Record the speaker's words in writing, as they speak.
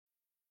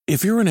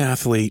If you're an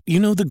athlete, you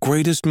know the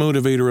greatest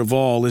motivator of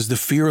all is the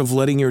fear of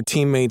letting your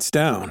teammates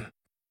down.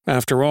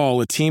 After all,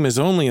 a team is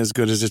only as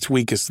good as its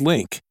weakest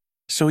link.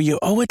 So you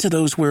owe it to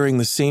those wearing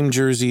the same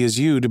jersey as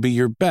you to be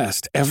your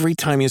best every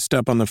time you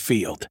step on the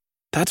field.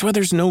 That's why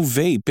there's no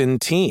vape in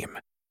team.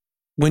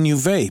 When you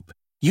vape,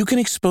 you can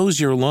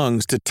expose your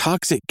lungs to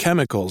toxic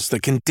chemicals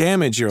that can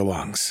damage your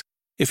lungs.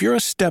 If you're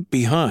a step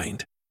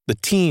behind, the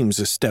team's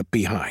a step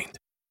behind.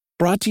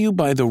 Brought to you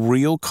by The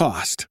Real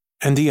Cost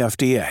and the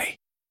FDA.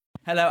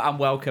 Hello and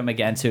welcome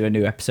again to a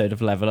new episode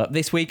of Level Up.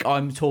 This week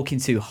I'm talking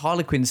to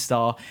Harlequin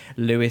star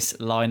Lewis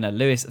LYNAGH.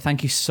 Lewis,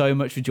 thank you so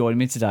much for joining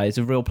me today. It's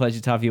a real pleasure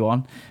to have you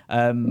on.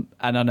 And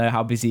I know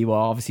how busy you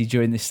are, obviously,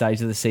 during this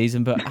stage of the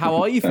season. But how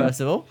are you,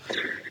 first of all?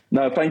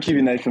 No, thank you,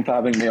 Nathan, for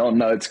having me on.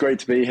 No, it's great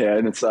to be here,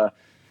 and it's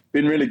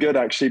been really good.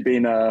 Actually,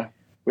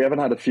 we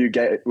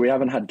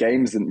haven't had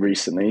games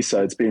recently,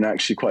 so it's been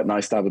actually quite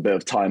nice to have a bit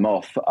of time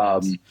off.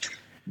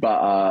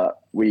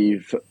 But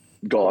we've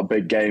got a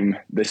big game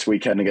this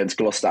weekend against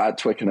Gloucester at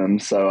Twickenham,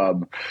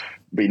 so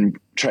been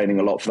training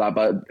a lot for that.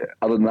 But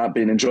other than that,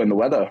 been enjoying the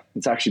weather.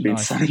 It's actually been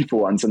sunny for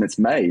once, and it's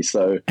May,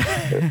 so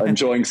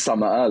enjoying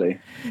summer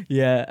early.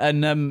 Yeah,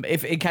 and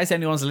if in case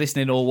anyone's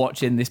listening or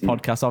watching this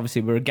podcast,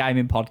 obviously we're a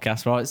gaming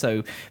podcast, right?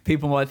 So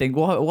people might think,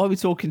 why are we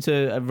talking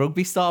to a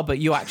rugby star? But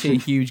you're actually a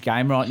huge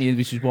gamer, aren't you?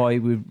 Which is why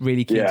we're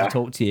really keen to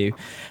talk to you.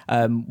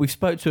 We've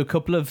spoke to a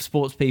couple of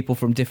sports people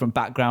from different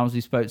backgrounds.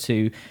 We spoke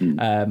to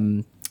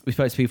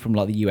people from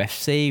like the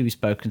UFC. We've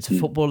spoken to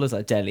footballers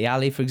like Dele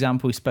Alli, for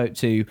example. We spoke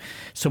to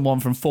someone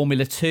from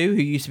Formula 2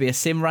 who used to be a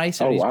sim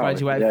racer. He's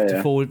graduated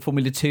to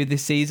Formula 2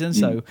 this season.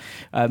 So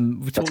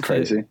we talked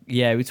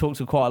we talked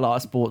to quite a lot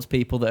of sports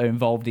people that are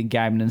involved in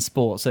gaming and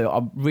sport. So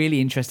I'm really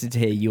interested to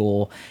hear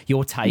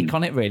your take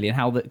on it, really, and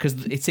how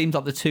because it seems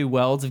like the two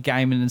worlds of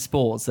gaming and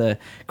sports are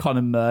kind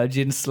of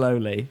merging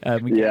slowly.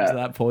 We get to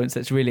that point, so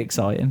it's really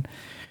exciting.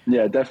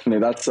 Yeah,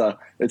 definitely. That's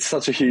it's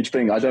such a huge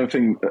thing. I don't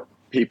think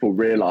people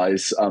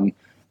realize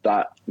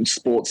that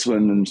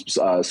sportsmen and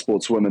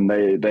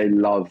sportswomen, they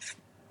love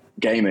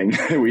gaming.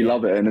 We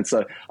love it, and it's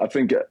I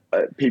think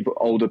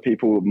older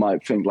people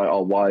might think like,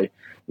 oh,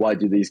 why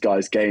do these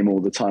guys game all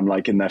the time?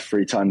 Like in their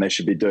free time, they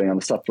should be doing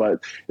other stuff. But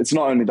it's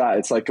not only that;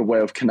 it's like a way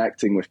of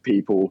connecting with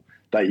people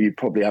that you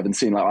probably haven't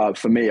seen. Like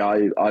for me,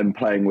 I'm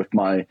playing with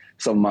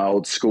some of my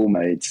old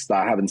schoolmates that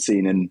I haven't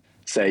seen in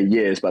say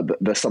years, but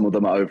there's some of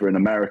them are over in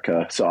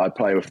America, so I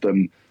play with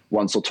them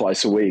once or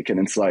twice a week, and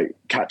it's like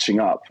catching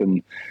up,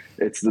 and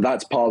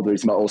that's part of the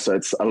reason, but also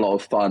it's a lot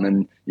of fun.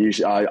 And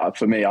usually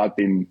for me, I've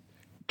been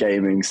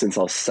gaming since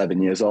I was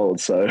 7 years old,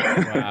 so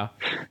wow.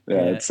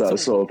 It's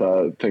sort of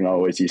a thing I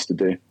always used to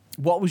do.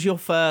 What was your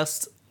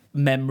first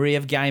memory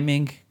of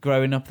gaming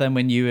growing up then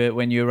when you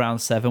were around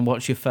 7?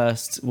 What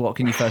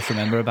can you first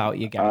remember about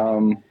your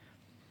gaming?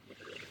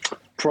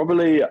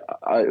 Probably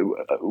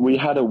we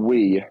had a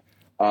Wii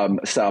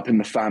set up in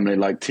the family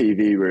like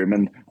TV room,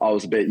 and I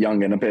was a bit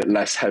young and a bit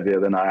less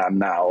heavier than I am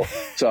now.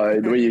 So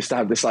we used to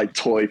have this like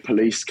toy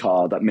police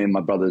car that me and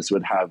my brothers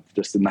would have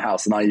just in the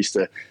house, and I used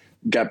to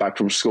get back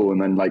from school and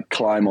then like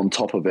climb on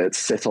top of it,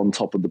 sit on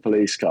top of the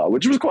police car,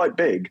 which was quite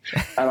big,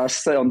 and I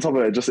stay on top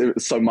of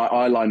it so my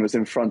eye line was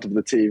in front of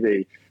the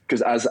TV,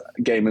 because as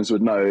gamers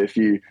would know, if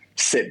you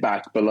sit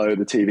back below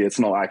the TV, it's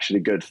not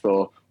actually good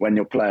for when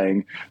you're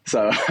playing.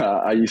 So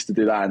I used to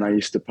do that, and I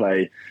used to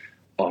play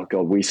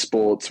Wii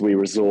Sports, Wii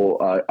Resort.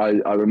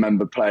 I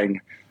remember playing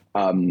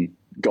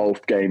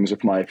golf games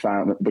with my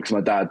family because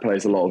my dad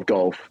plays a lot of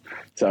golf.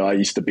 So I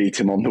used to beat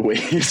him on the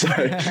Wii,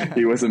 so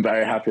he wasn't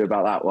very happy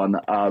about that one.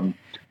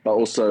 But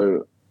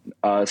also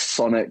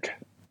Sonic.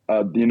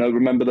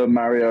 Remember the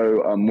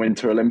Mario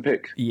Winter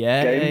Olympic game?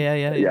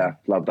 Yeah,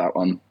 love that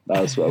one.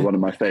 That was one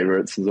of my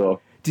favorites as well.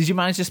 Did you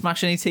manage to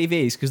smash any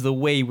TVs? Because the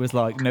Wii was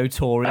like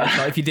notorious.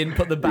 Like if you didn't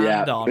put the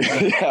band on,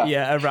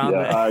 around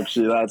it.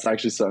 Actually, that's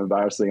actually so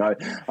embarrassing. I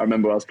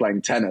remember I was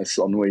playing tennis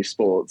on Wii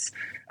Sports,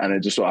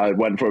 and I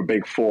went for a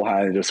big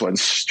forehand and just went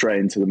straight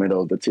into the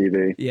middle of the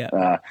TV.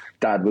 Yeah.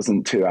 Dad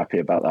wasn't too happy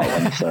about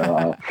that one.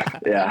 So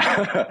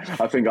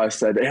I think I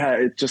said,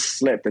 it just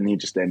slipped, and he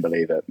just didn't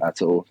believe it.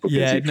 That's all.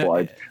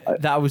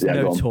 That was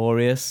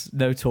notorious.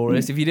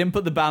 Notorious. If you didn't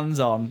put the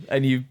bands on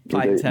and you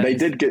played tennis,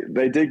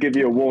 they did give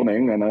you a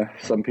warning, and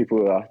some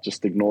people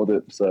just ignored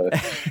it. So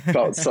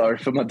felt sorry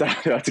for my dad.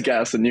 He had to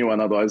get us a new one.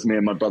 Otherwise, me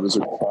and my brothers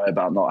would cry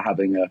about not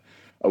having a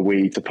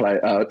Wii to play,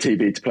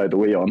 TV to play the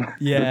Wii on.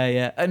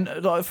 Yeah.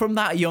 And like from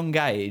that young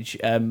age,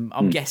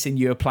 I'm guessing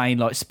you were playing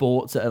like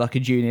sports at like a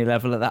junior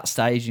level at that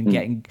stage,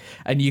 and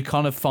and you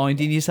kind of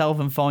finding yourself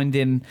and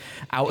finding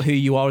out who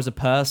you are as a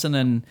person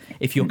and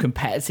if you're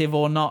competitive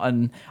or not.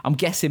 And I'm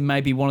guessing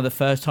maybe one of the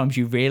first times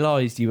you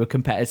realised you were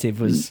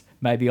competitive was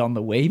maybe on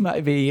the Wii,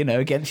 maybe,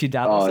 against your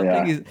dad or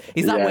something. Yeah.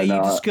 Is that where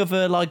you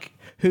discover like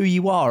who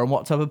you are and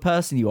what type of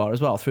person you are as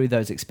well through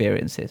those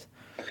experiences?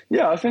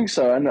 Yeah, I think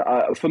so. And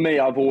for me,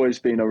 I've always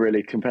been a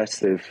really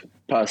competitive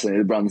person.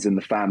 It runs in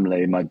the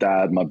family. My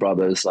dad, my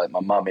brothers, like my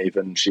mum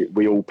even,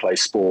 we all play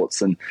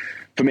sports. And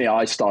for me,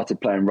 I started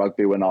playing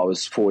rugby when I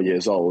was 4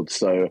 years old.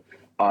 So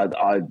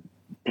I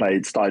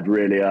started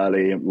really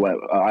early.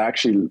 I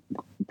actually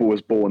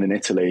was born in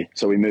Italy,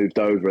 so we moved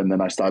over, and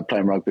then I started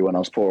playing rugby when I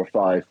was 4 or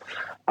 5.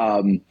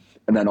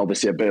 And then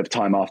obviously a bit of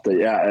time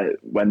after,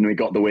 when we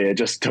got the Wii, it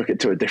just took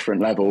it to a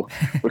different level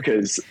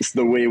because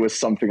the Wii was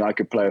something I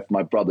could play with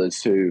my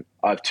brothers, who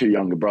I have 2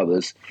 younger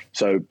brothers.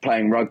 So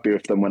playing rugby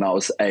with them when I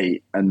was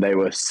 8 and they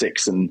were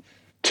 6 and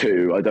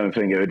 2, I don't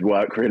think it would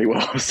work really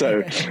well.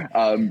 So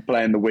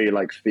playing the Wii,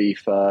 like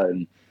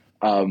FIFA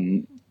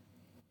and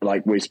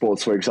like Wii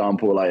Sports, for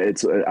example, like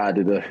it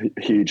added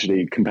a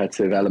hugely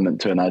competitive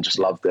element to it, and I just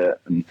loved it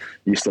and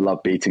used to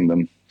love beating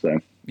them. So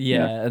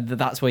yeah.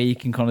 That's where you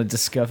can kind of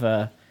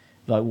discover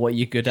like what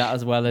you're good at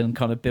as well, and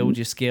kind of build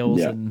your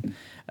skills. And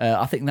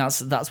I think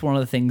that's one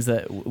of the things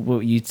that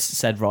what you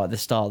said right at the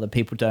start that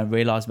people don't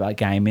realize about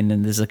gaming.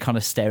 And there's a kind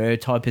of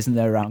stereotype, isn't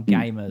there, around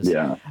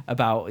gamers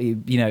about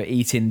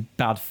eating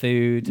bad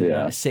food,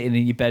 sitting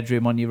in your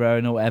bedroom on your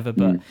own or whatever.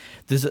 But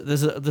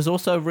there's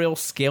also a real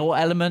skill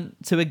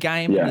element to a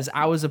game. And there's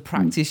hours of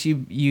practice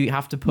you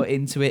have to put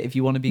into it if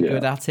you want to be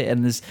good at it.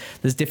 And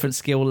there's different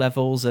skill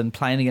levels and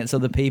playing against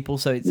other people.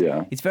 So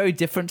it's very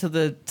different to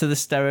the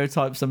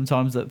stereotype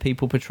sometimes that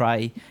people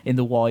portray in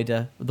the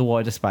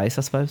wider space,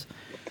 I suppose.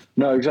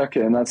 No,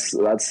 exactly. And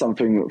that's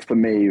something for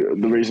me.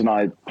 The reason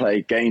I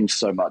play games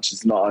so much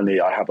is not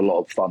only I have a lot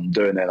of fun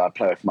doing it, I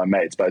play with my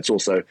mates, but it's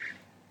also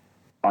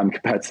I'm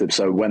competitive.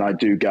 So when I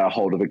do get a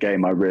hold of a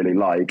game I really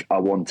like, I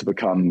want to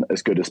become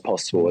as good as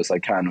possible as I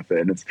can with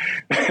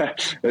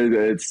it. And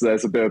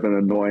there's a bit of an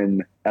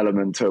annoying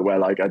element to it where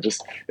like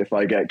if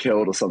I get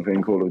killed or something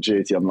in Call of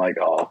Duty, I'm like,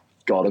 oh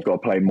God, I've got to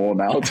play more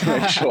now to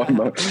make sure I'm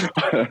not.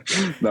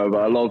 No,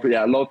 but a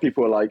lot of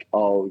people are like,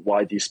 oh,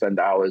 why do you spend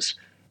hours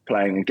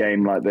playing a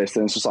game like this?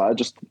 And it's just like,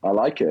 I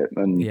like it.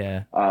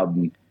 And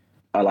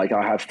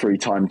I have free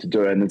time to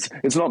do it. And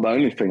it's not the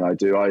only thing I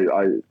do.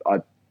 I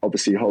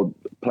obviously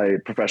play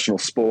professional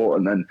sport.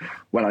 And then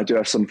when I do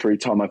have some free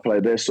time, I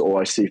play this,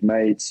 or I see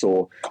mates,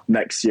 or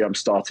next year I'm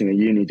starting a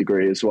uni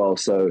degree as well.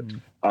 So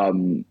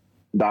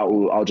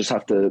I'll just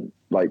have to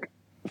like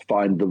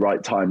find the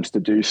right times to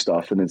do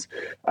stuff. And it's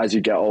as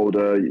you get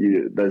older,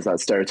 there's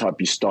that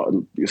stereotype you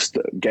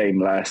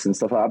game less and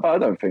stuff like that, but I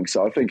don't think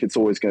so. I think it's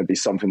always going to be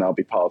something that'll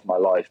be part of my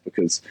life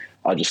because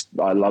I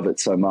love it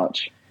so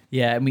much.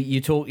 Yeah, I mean,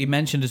 you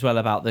mentioned as well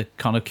about the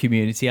kind of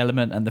community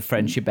element and the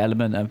friendship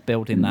element of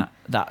building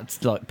that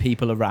like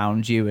people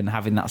around you and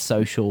having that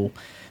social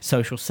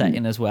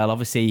setting as well.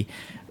 Obviously,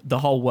 the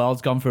whole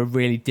world's gone for a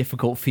really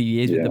difficult few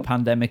years with the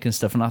pandemic and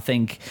stuff. And I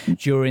think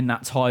during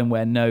that time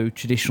where no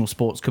traditional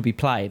sports could be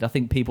played, I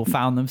think people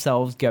found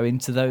themselves going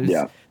to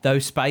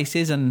those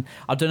spaces. And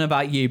I don't know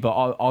about you, but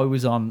I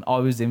was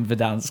in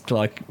Verdansk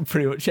like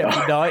pretty much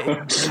every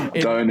night.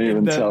 Don't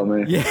even tell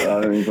me.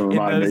 Don't even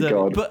remind me,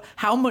 God. But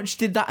how much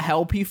did that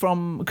help you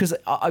because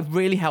it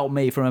really helped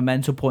me from a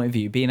mental point of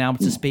view, being able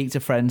to speak to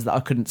friends that I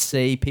couldn't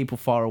see, people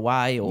far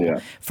away, or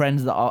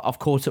friends that I've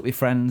caught up with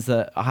friends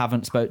that I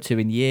haven't spoke to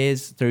in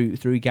years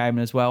through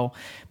gaming as well.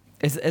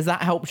 Has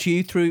that helped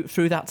you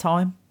through that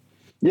time?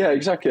 Yeah,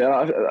 exactly.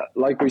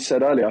 Like we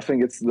said earlier, I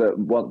think it's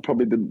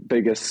probably the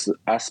biggest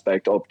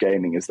aspect of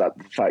gaming is that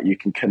the fact you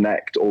can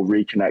connect or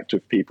reconnect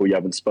with people you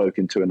haven't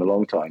spoken to in a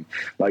long time.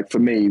 Like for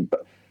me,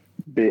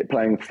 be it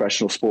playing a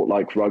professional sport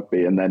like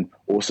rugby and then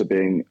also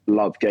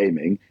love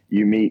gaming,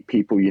 you meet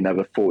people you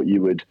never thought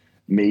you would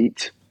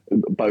meet,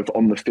 both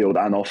on the field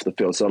and off the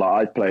field. So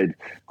like I played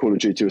Call of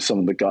Duty with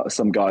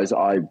some guys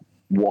I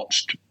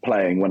watched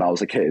playing when I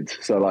was a kid.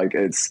 So like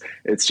it's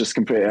just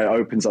completely, it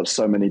opens up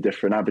so many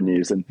different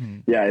avenues. And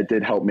it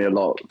did help me a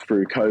lot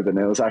through COVID. And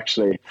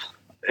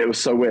it was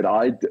so weird.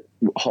 I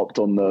hopped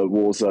on the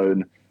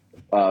Warzone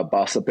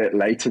bus a bit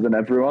later than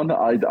everyone.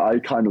 I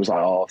kind of was like,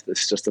 oh,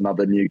 this is just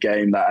another new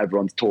game that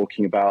everyone's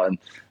talking about, and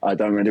I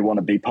don't really want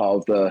to be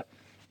part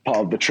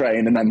of the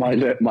train. And then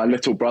my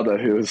little brother,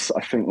 who was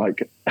I think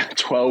like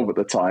 12 at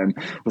the time,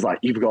 was like,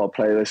 you've got to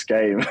play this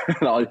game.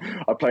 And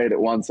I played it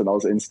once and I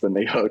was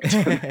instantly hooked.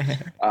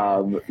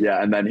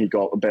 And then he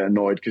got a bit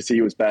annoyed because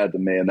he was better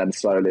than me, and then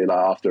slowly, like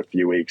after a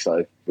few weeks,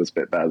 I was a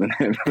bit better than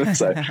him.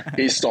 So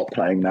he stopped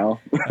playing now.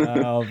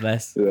 Oh,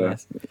 bless.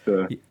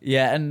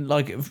 Yeah, and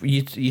like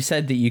you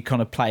said that you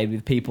kind of played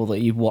with people that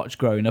you've watched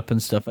growing up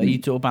and stuff. Are you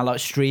talking about like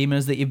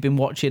streamers that you've been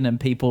watching and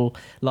people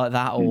like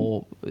that,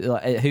 or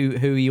like, who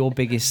are your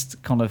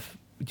biggest kind of?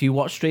 Do you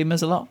watch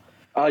streamers a lot?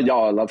 Yeah,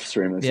 I love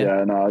streamers.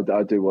 Yeah, and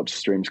I do watch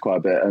streams quite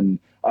a bit. And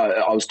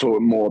I was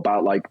talking more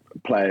about like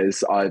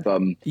players I've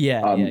now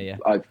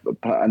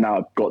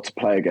I've got to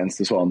play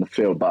against as well on the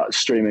field. But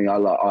streaming,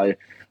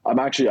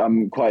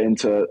 I'm quite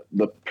into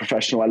the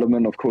professional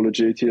element of Call of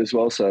Duty as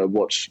well. So I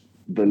watch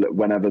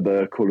whenever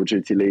the Call of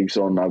Duty League's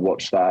on, I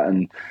watch that.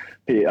 And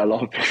a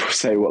lot of people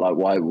say, well,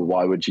 like,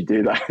 why would you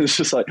do that? It's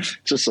just like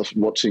just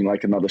watching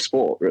like another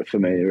sport for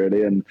me,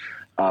 really. And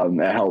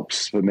it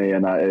helps for me,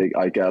 and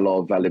I get a lot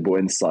of valuable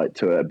insight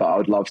to it. But I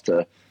would love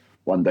to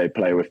one day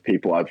play with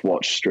people I've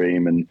watched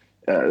stream and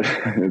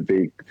it'd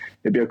be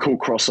a cool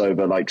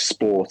crossover, like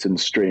sport and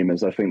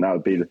streamers. I think that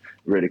would be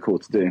really cool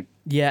to do.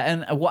 Yeah,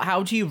 and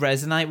how do you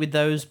resonate with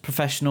those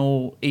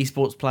professional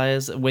esports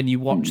players when you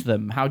watch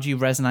them? How do you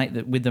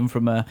resonate with them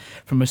from a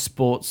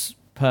sports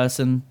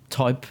person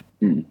type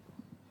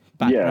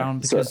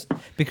background?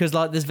 Because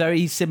like there's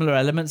very similar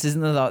elements,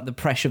 isn't there? Like the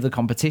pressure of the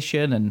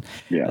competition and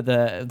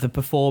the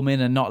performing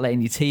and not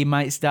letting your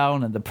teammates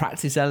down and the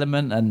practice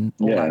element and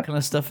all that kind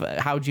of stuff.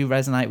 How do you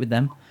resonate with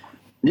them?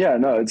 Yeah,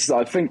 no,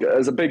 I think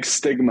there's a big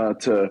stigma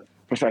to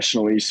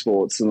professional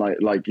esports, and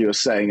like you were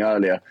saying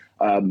earlier,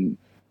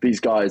 these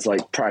guys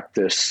like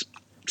practice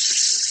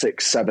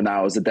 6-7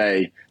 hours a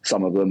day,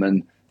 some of them,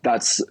 and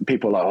that's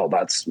people are like,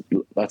 oh,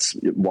 that's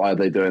why are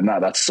they doing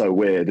that? That's so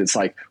weird. It's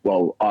like,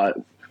 well,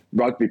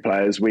 rugby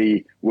players,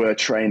 we were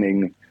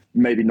training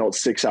maybe not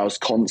 6 hours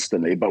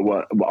constantly, but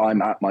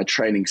I'm at my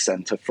training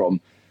center from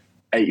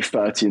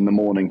 8:30 in the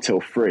morning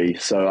till 3.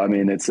 So I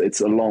mean, it's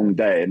a long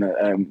day,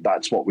 and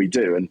that's what we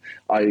do. And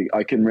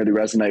I can really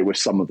resonate with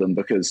some of them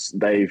because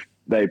they've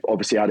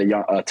obviously had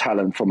a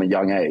talent from a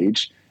young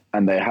age,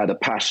 and they had a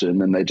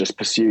passion, and they just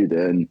pursued it,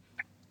 and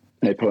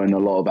they put in a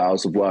lot of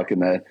hours of work,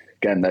 and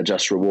they're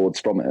just rewards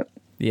from it.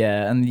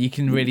 Yeah, and you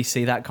can really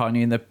see that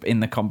kind of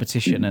in the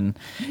competition, and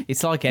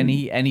it's like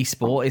any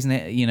sport, isn't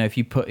it? You know, if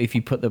you put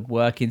the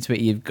work into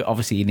it,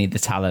 obviously you need the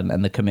talent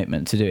and the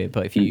commitment to do it.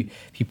 But if you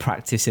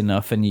practice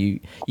enough and you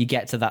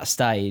get to that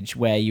stage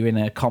where you're in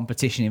a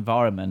competition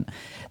environment,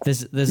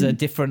 there's a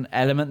different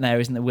element there,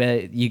 isn't there?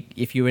 Where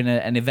if you're in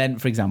an event,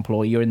 for example,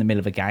 or you're in the middle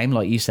of a game,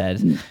 like you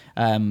said.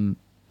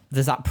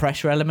 There's that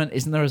pressure element,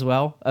 isn't there, as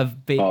well?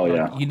 Of being,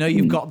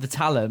 you've got the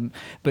talent,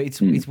 but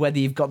it's whether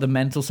you've got the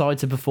mental side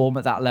to perform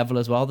at that level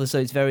as well. So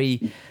it's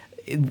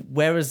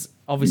whereas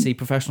obviously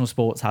professional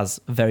sports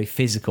has a very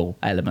physical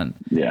element.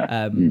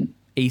 Yeah.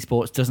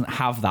 Esports doesn't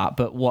have that,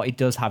 but what it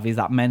does have is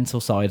that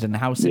mental side. And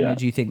how similar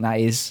do you think that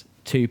is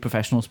to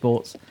professional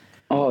sports?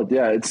 Oh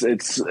yeah,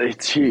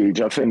 it's huge.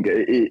 I think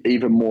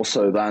even more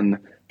so than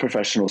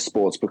professional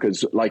sports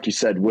because, like you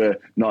said, we're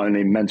not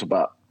only mental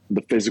but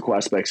the physical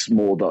aspects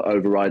more the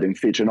overriding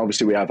feature. And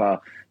obviously we have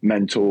our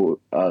mental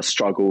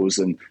struggles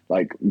and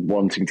like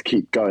wanting to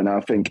keep going.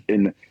 I think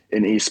in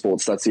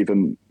esports, that's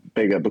even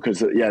bigger because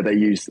they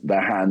use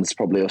their hands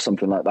probably or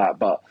something like that.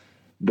 But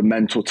the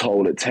mental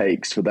toll it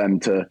takes for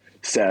them to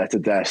sit at a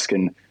desk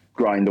and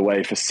grind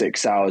away for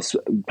 6 hours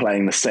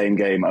playing the same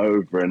game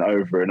over and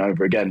over and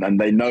over again, and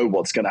they know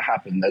what's going to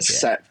happen. There's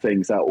set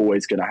things that are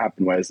always going to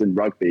happen, whereas in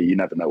rugby you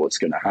never know what's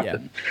going to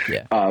happen.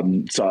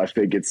 So I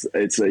think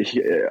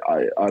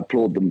I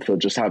applaud them for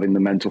just having the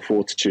mental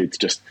fortitude to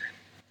just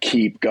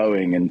keep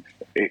going, and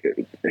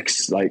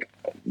it's like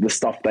the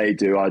stuff they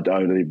do I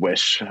only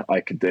wish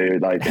I could do.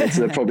 Like it's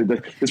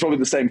probably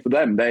the same for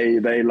them.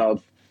 They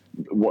love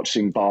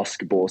watching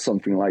basketball or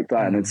something like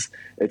that, and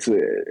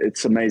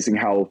it's amazing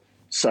how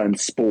certain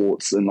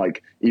sports and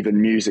like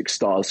even music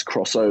stars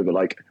cross over.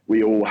 Like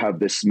we all have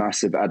this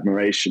massive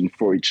admiration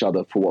for each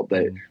other for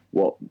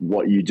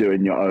what you do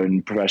in your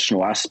own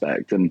professional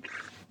aspect, and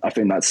I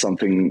think that's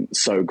something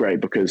so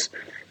great because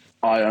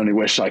I only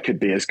wish I could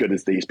be as good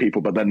as these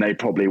people, but then they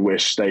probably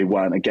wish they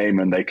weren't a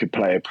gamer and they could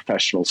play a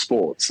professional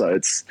sport. So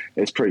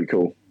it's pretty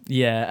cool.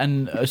 Yeah,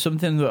 and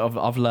something that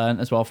I've learned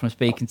as well from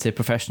speaking to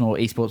professional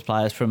esports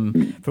players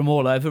from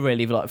all over,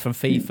 really, like from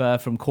FIFA,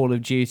 from Call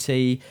of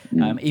Duty,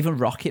 even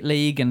Rocket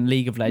League and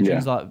League of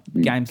Legends, like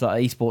games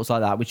like esports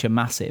like that, which are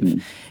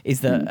massive,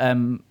 is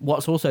that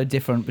what's also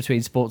different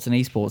between sports and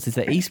esports is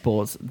that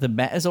esports, the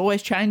meta's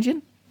always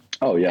changing.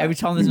 Oh yeah! Every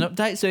time there's an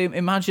update, so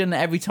imagine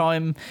every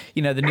time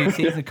the new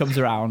season comes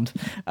around,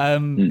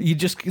 you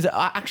just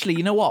actually,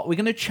 you know what? We're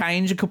going to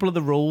change a couple of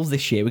the rules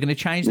this year. We're going to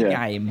change the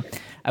game,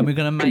 and we're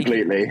going to make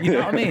completely. You know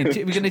what I mean?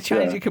 We're going to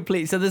change it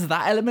completely. So there's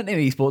that element in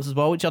esports as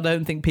well, which I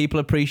don't think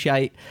people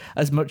appreciate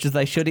as much as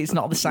they should. It's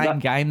not the same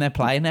game they're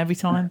playing every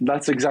time.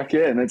 That's exactly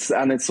it,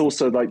 and it's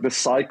also like the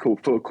cycle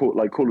for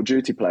like Call of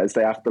Duty players.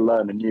 They have to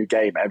learn a new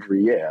game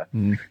every year,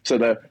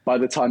 so by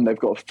the time they've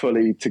got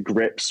fully to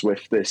grips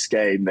with this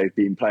game, they've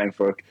been playing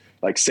for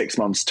like 6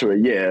 months to a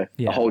year,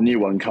 a whole new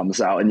one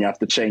comes out, and you have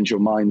to change your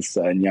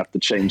mindset and you have to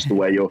change the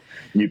way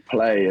you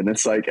play. And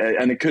it's like,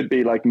 and it could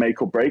be like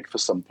make or break for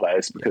some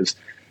players because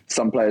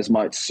some players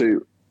might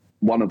suit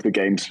one of the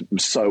games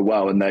so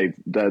well and they're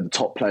the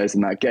top players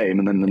in that game,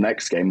 and then the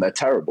next game they're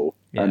terrible.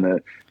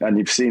 And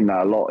you've seen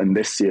that a lot in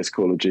this year's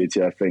Call of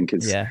Duty. I think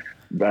it's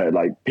very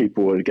like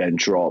people are getting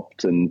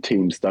dropped and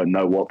teams don't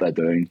know what they're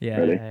doing.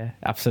 Really.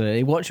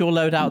 Absolutely. What's your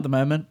loadout at the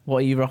moment? What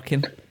are you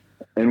rocking?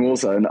 In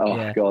Warzone,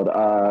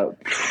 God,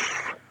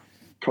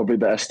 probably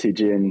the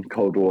STG in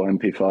Cold War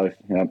MP5.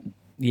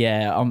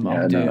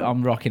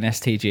 I'm rocking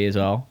STG as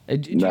well.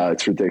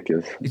 It's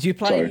ridiculous. Did you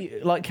play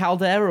like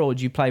Caldera or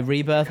did you play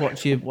Rebirth?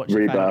 What's your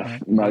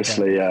Rebirth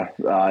mostly? Yeah,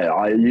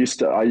 I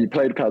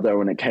played Caldera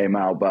when it came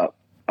out, but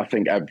I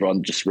think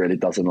everyone just really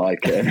doesn't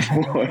like it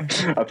anymore.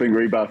 I think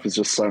Rebirth is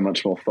just so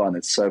much more fun.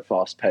 It's so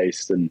fast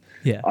paced, and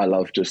I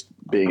love just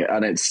being.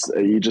 And it's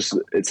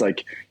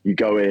like you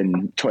go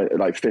in 20,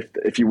 like 50,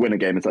 if you win a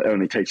game, it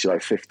only takes you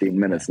like 15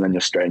 minutes, and then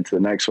you're straight into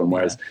the next one.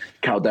 Whereas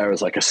Caldera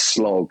is like a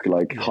slog,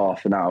 like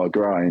half an hour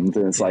grind,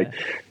 and it's like,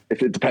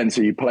 if it depends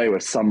who you play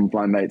with. Some of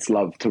my mates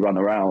love to run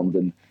around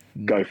and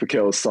go for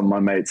kills. Some of my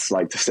mates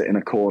like to sit in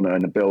a corner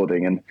in a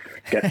building and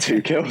get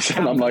 2 kills,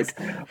 and I'm like,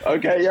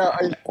 okay,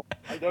 I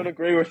don't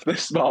agree with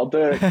this, but I'll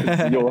do it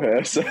because you're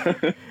here. So,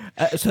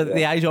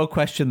 the age-old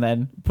question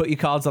then: put your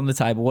cards on the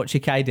table. What's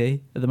your KD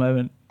at the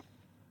moment?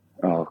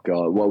 Oh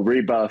god, well,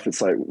 Rebirth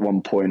it's like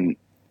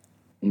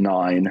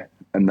 1.9,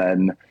 and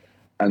then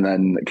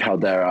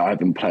Caldera I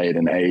haven't played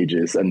in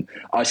ages, and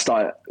I'll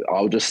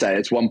just say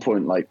it's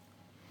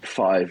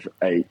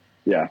 1.58,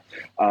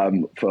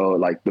 for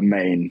like the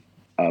main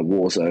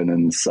Warzone,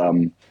 and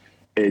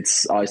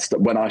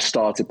when I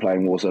started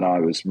playing Warzone, I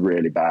was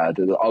really bad.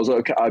 I was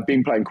okay. I've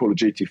been playing Call of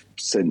Duty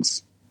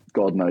since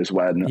God knows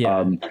when,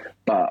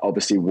 but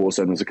obviously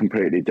Warzone was a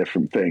completely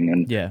different thing,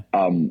 and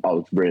I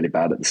was really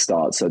bad at the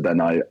start. So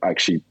then I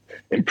actually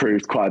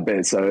improved quite a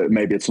bit. So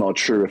maybe it's not a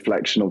true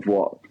reflection of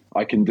what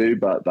I can do,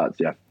 but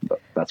that's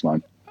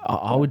mine.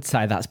 I would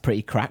say that's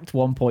pretty cracked.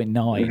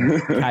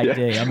 1.9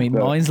 KD. I mean,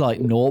 mine's like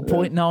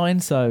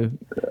 0.9. So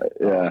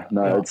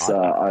it's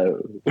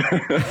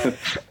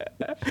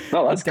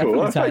no, that's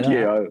cool. Thank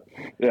you.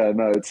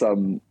 It's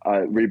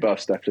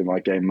Rebirth's definitely my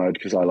game mode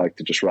because I like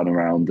to just run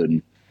around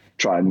and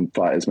try and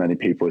fight as many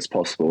people as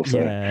possible. So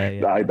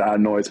that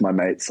annoys my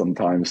mates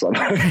sometimes.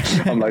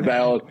 I'm like,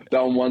 they're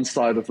on one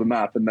side of the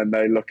map, and then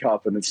they look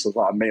up, and it's just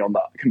like me on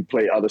that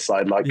complete other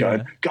side, like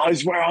going,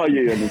 guys, where are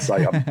you? And it's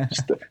like I'm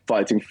just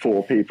fighting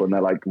 4 people, and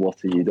they're like,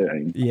 what are you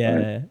doing?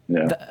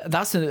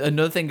 That's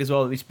another thing as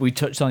well that we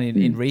touched on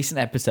in recent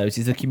episodes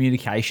is the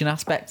communication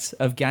aspect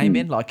of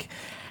gaming, like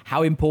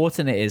how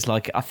important it is.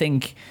 Like, I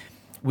think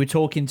we're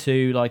talking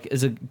to, like,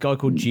 there's a guy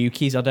called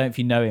Jukies. I don't know if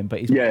you know him, but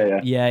he's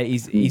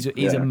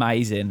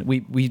amazing.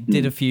 We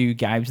did a few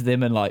games with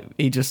him, and like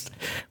we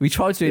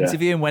tried to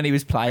interview him when he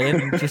was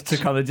playing, just to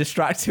kind of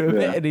distract him a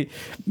bit. And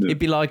he'd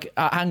be like,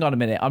 "Hang on a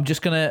minute, I'm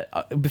just gonna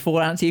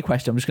before I answer your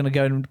question, I'm just gonna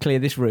go and clear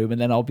this room, and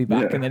then I'll be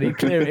back." And then he'd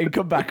clear it and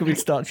come back, and we'd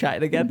start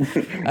chatting again.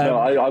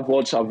 I've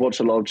watched a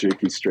lot of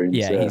Juki streams.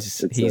 Yeah,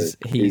 he's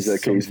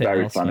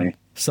very funny.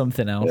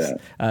 Something else.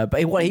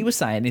 But what he was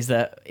saying is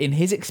that in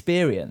his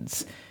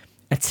experience,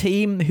 a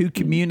team who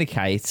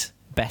communicate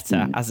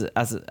better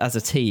as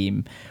a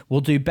team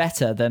will do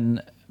better than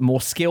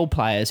more skilled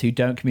players who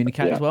don't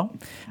communicate as well.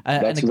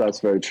 That's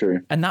very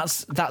true. And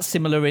that's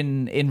similar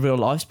in real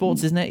life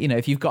sports, isn't it? You know,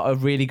 if you've got a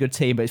really good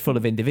team but it's full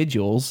of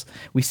individuals,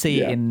 we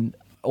see it in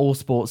all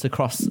sports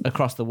across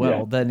the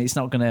world. Then it's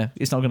not gonna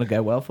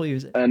go well for you,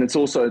 is it? And it's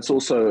also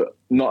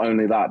not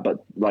only that,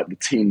 but like the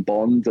team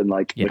bond and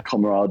like the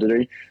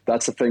camaraderie.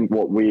 That's the thing.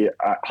 What we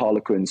at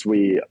Harlequins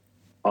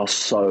are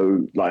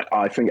so, like,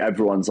 I think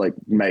everyone's like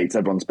mates,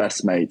 everyone's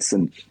best mates,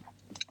 and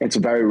it's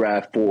very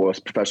rare for a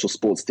professional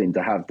sports team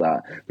to have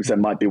that, because there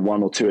might be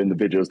 1 or 2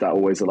 individuals that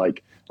always are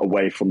like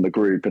away from the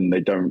group, and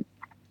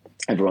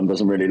everyone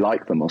doesn't really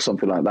like them or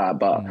something like that.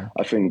 But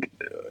I think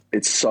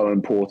it's so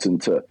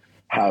important to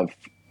have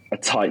a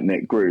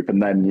tight-knit group,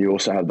 and then you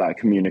also have that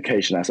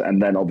communication aspect,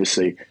 and then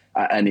obviously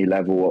at any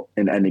level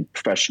in any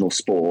professional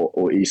sport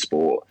or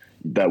esport,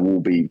 there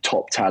will be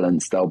top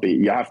talents.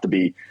 You have to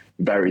be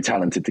very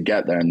talented to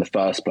get there in the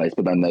first place,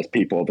 but then there's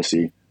people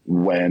obviously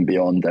way and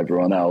beyond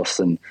everyone else.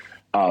 And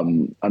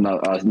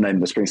another name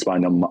that springs to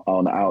mind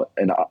on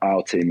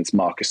our team is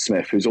Marcus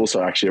Smith, who's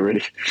also actually a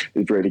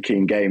really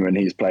keen gamer, and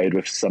he's played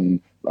with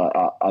some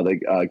other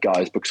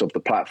guys because of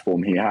the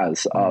platform he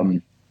has.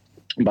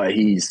 But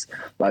he's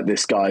like,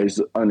 this guy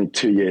is only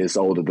 2 years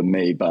older than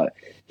me, but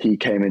he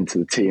came into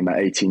the team at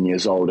 18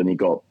 years old, and he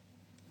got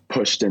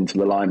pushed into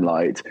the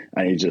limelight,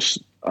 and he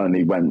just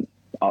only went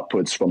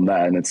upwards from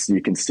there. And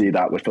you can see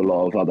that with a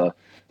lot of other,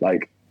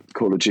 like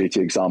Call of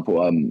Duty example,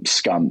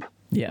 Scump.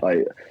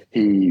 Like,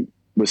 he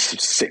was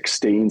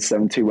 16,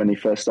 17 when he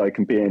first started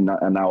competing,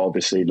 and now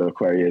obviously look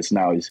where he is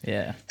now. He's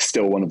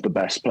still one of the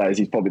best players.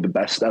 He's probably the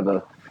best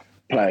ever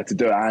player to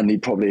do it, and he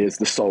probably is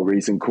the sole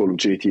reason Call of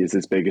Duty is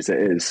as big as it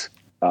is,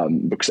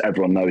 because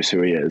everyone knows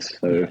who he is.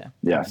 So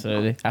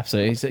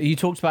absolutely. So you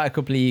talked about a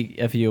couple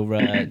of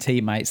your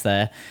teammates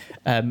there.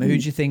 Who do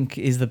you think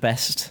is the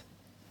best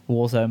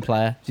Warzone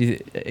player?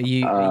 Are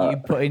you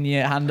putting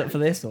your hand up for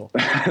this, or?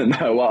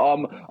 No,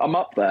 well, I'm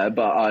up there,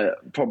 but I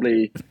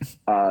probably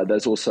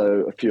there's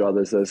also a few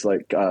others. There's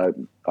like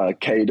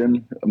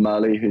Caden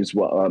Murley, who's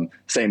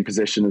same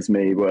position as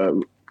me.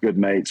 We're good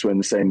mates. We're in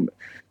the same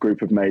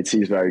group of mates.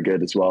 He's very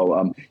good as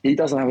well. He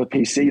doesn't have a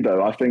PC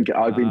though. I think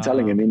I've been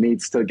telling him he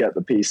needs to get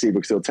the PC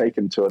because it'll take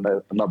him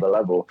to another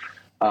level.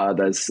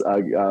 There's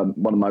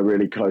one of my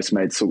really close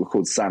mates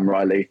called Sam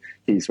Riley.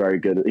 He's very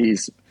good.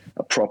 He's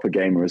a proper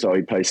gamer as well.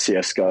 He plays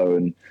CSGO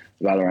and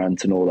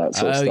Valorant and all that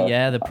sort of stuff. Oh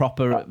yeah, the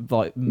proper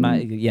big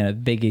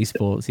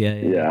esports.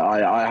 Yeah.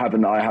 I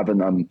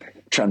haven't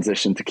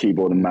transitioned to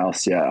keyboard and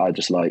mouse yet. I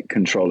just like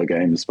controller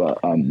games, but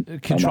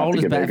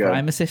controller's better for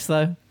aim assist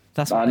though.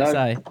 That's what they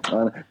say.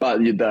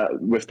 But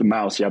with the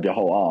mouse, you have your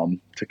whole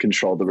arm to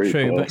control the recoil.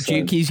 True, but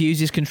Dukey's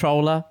uses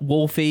controller.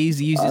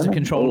 Wolfies uses a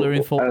controller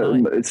in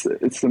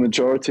Fortnite. It's the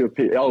majority of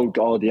people. Oh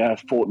God, yeah,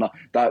 Fortnite.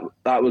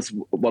 That was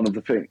one of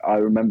the things I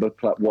remember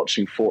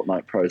watching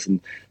Fortnite pros,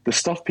 and the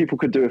stuff people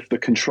could do with the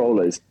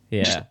controller is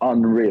just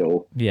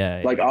unreal.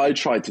 Yeah. Like I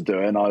tried to do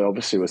it, and I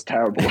obviously was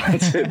terrible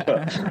at it.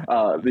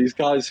 But these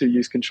guys who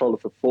use controller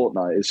for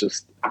Fortnite, it's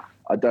just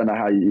I don't know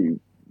how you.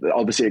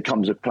 Obviously, it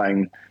comes with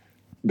playing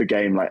the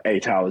game like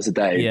 8 hours a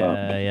day.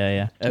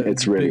 Yeah.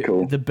 It's really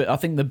cool. I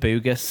think the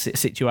Booga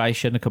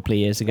situation a couple of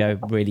years ago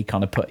really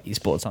kind of put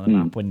esports on the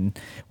map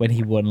when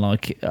he won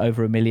like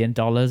over $1 million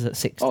at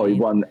 16. Oh, he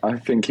won. I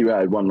think he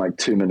won like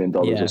 $2 million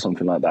or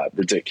something like that.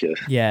 Ridiculous.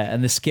 Yeah,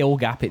 and the skill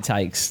gap it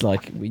takes,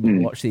 like when you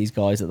watch these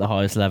guys at the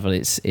highest level,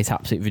 it's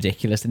absolutely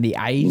ridiculous, and the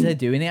age they're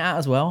doing it at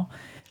as well.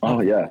 Oh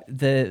yeah,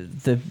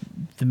 the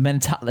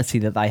mentality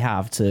that they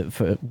have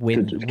for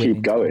win, to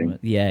keep going.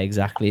 Yeah,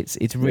 exactly.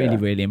 It's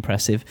really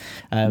impressive.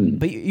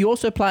 But you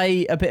also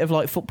play a bit of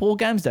like football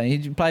games, don't you?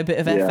 You play a bit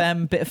of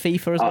FM, bit of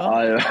FIFA as well.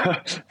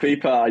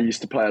 FIFA, I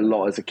used to play a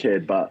lot as a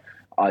kid, but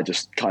I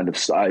just kind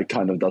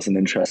of doesn't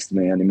interest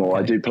me anymore. Okay.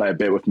 I do play a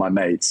bit with my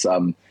mates,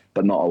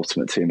 but not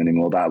Ultimate Team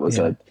anymore. That was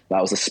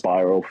a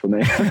spiral for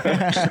me.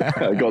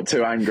 I got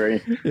too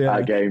angry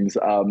at games.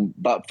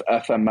 But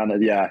FM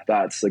Manager,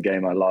 that's the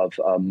game I love.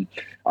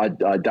 I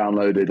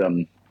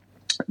downloaded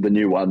the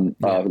new one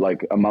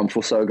like a month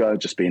or so ago.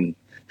 Just been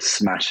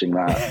smashing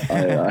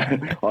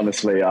that.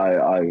 Honestly,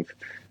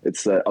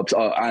 it's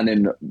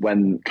and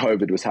when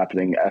COVID was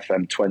happening,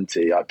 FM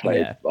 20, I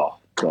played. Oh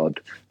God,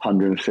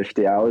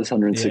 150 hours,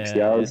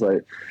 160 hours.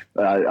 Like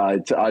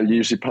I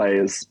usually play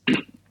as.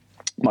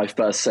 My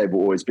first save will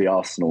always be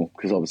Arsenal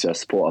because obviously I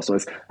support Arsenal.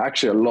 It's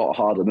actually a lot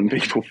harder than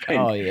people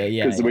think. Oh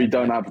yeah, because we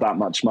don't have that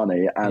much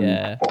money and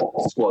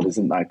the squad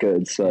isn't that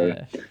good.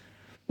 So,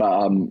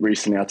 but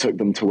recently I took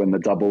them to win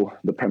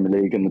the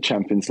Premier League and the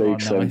Champions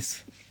League. Oh,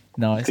 nice.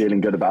 Nice.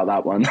 Feeling good about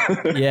that one.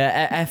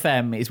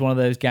 FM is one of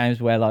those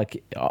games where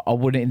like I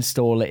wouldn't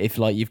install it if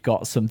like you've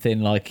got something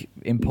like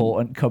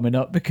important coming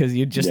up because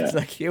you just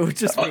like it would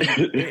just be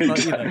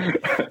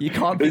like, you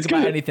can't think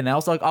about anything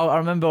else. Like I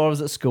remember I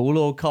was at school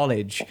or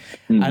college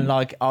and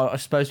like I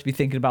was supposed to be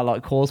thinking about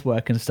like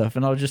coursework and stuff,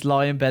 and I would just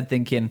lie in bed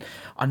thinking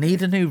I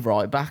need a new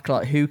right back.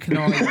 Like who can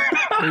I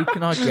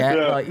get?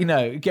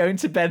 Like going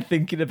to bed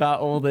thinking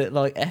about all the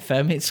like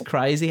FM. It's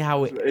crazy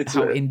how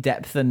in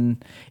depth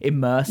and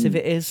immersive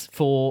it is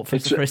for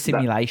a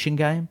simulation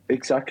game.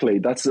 Exactly.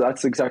 That's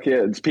exactly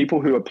it. It's people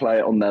who play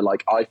it on their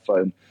like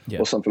iPhone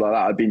or something like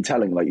that. I've been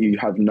telling like you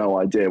have no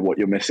idea what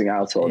you're missing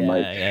out on.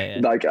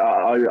 Like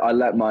I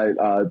let my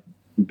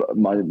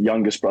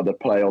youngest brother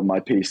play on my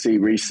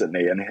PC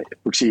recently, and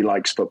because he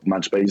likes Football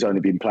Manager, but he's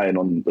only been playing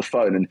on the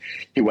phone, and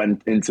he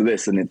went into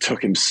this and it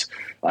took him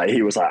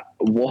he was like,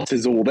 what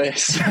is all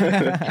this?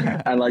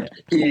 And like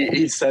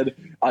he said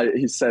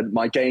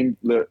my game,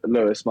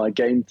 Lewis, my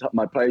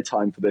play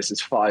time for this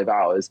is 5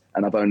 hours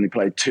and I've only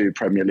played 2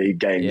 Premier League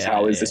games.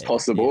 How is this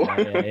possible?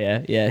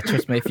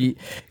 Trust me, if you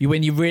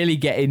when you really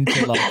get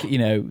into like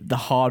the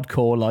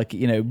hardcore like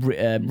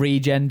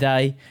regen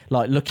day,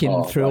 like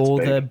looking through all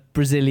the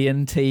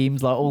Brazilian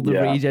teams, like all the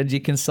regens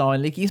you can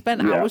sign, like you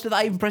spend hours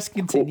without even pressing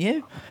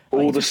continue.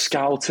 All the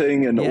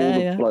scouting and all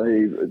the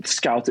bloody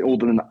scouting, all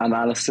the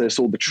analysis,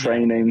 all the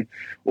training,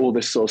 all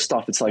this sort of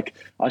stuff. It's like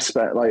I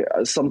spent like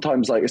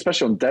sometimes like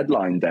especially on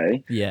deadline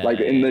day, like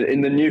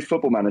in the new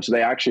Football Manager,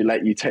 they actually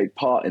let you take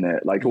part in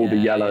it, like all the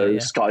yellow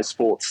Sky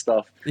Sports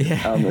stuff.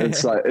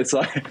 It's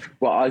like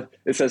well,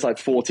 it says like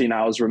 14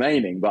 hours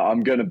remaining, but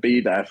I'm going to be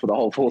there for the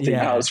whole 14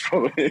 hours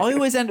probably. I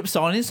always end up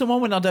signing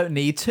someone when I don't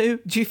need to.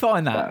 Do you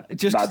find that?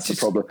 That's the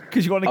problem.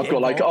 Because you want to. I've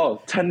got like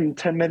 10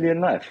 million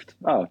left.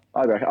 Oh,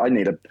 I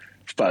need a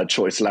third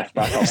choice left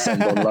back. I'll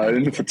send on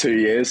loan for 2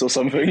 years or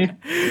something.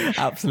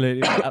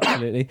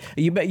 Absolutely.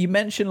 You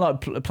mentioned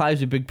like players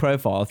with big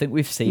profile. I think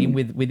we've seen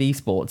with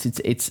esports,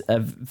 it's a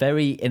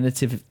very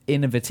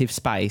innovative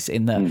space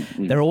in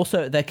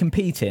that they're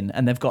competing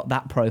and they've got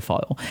that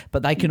profile,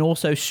 but they can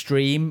also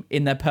stream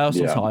in their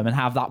personal time and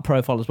have that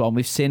profile as well. And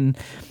we've seen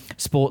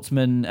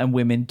sportsmen and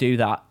women do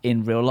that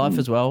in real life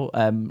as well.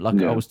 I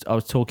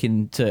was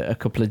talking to a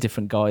couple of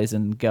different guys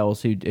and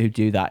girls who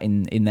do that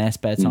in their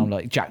spare time.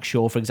 Like Jack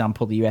Shaw, for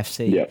example, the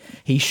UFC.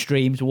 He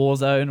streams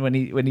Warzone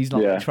when he's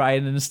not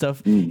training and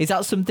stuff. Is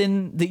that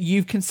something that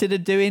you've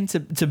considered doing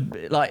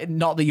to like,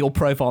 not that your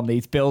profile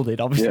needs building,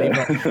 obviously,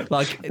 but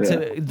like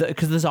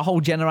because there's a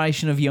whole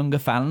generation of younger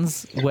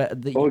fans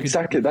that you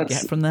could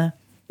get from there.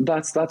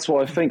 That's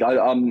what I think.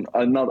 An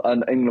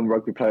England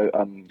rugby player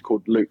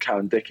called Luke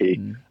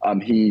Cowan-Dickey.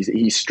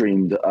 He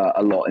streamed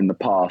a lot in the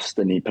past,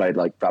 and he played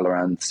like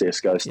Valorant,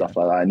 CS:GO, stuff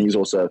like that. And he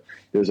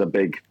was a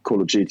big Call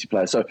of Duty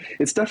player. So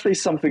it's definitely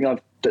something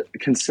I've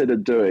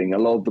considered doing. A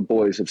lot of the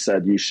boys have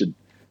said you should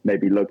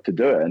maybe look to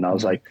do it, and I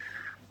was like,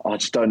 I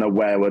just don't know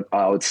where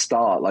I would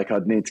start. Like,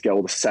 I'd need to get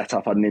all the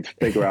setup. I'd need to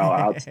figure out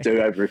how to do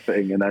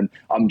everything. And then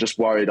I'm just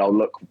worried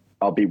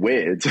I'll be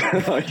weird.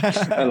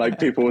 And like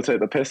people will take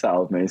the piss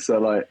out of me. So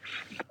like,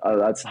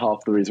 that's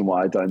half the reason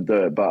why I don't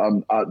do it.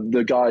 But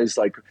the guys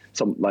like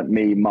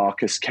me,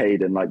 Marcus,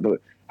 Caden, like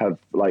have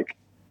like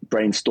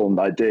brainstormed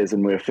ideas,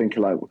 and we were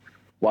thinking like,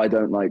 why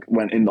don't like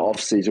when in the off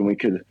season we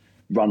could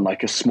run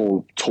like a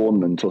small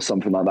tournament or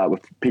something like that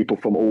with people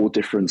from all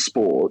different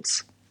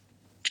sports.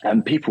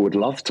 And people would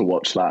love to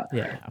watch that.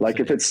 Yeah, like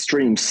if it's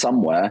streamed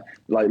somewhere,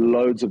 like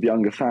loads of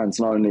younger fans,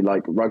 not only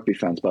like rugby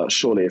fans, but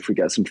surely if we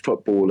get some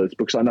footballers,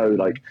 because I know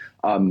like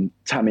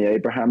Tammy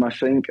Abraham, I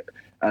think,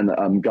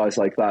 and guys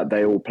like that,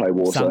 they all play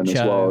Warzone Sancho,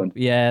 as well.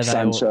 And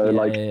Sancho,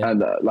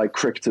 and like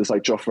cricketers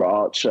like Jofra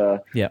Archer,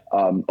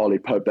 Ollie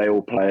Pope, they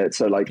all play it.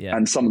 So like,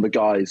 and some of the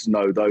guys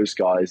know those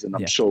guys, and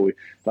I'm sure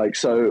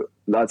so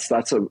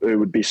it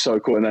would be so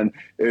cool. And then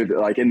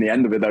like in the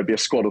end of it, there'd be a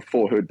squad of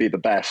 4 who would be the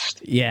best.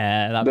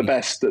 Yeah, the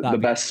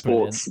best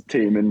sports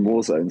team in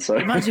Warzone. So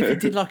imagine if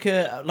you did like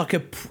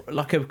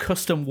a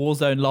custom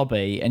Warzone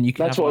lobby, and you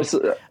could have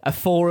a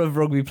 4 of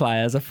rugby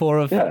players, a 4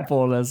 of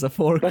footballers, a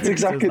 4 of that's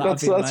exactly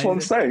that's what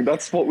I'm saying.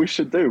 That's what we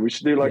should do. We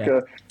should do like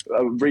a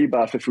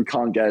rebirth if we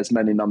can't get as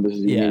many numbers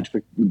as you need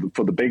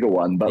for the bigger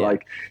one. But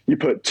like you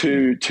put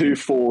two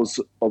 4s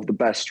of the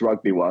best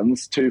rugby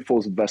ones, 2 4s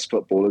of the best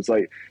footballers.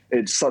 Like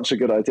it's such a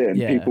good idea, and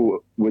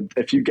people would,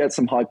 if you get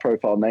some high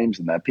profile names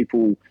in there,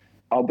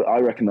 I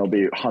reckon there'll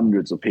be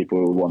hundreds of people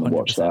who want to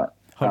watch that.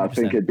 100%. I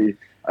think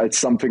it's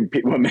something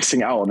people are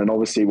missing out on, and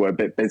obviously we're a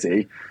bit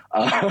busy.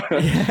 But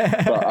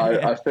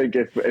I think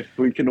if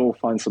we can all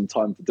find some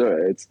time to do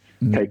it,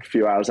 take a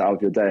few hours out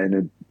of your day,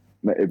 and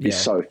it'd be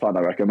so fun.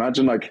 I reckon.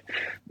 Imagine like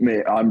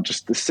me, I'm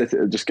just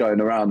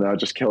going around, and I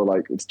just kill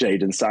like it's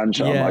Jadon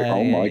Sancho. I'm like,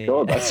 oh my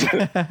god, that's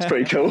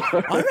pretty cool.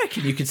 I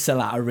reckon you could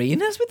sell out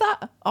arenas with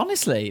that.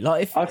 Honestly,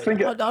 like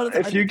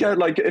if you get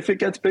like if it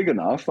gets big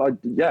enough, I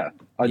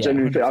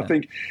genuinely think. I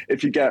think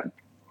if you get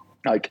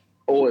like,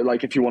 or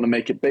like if you want to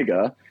make it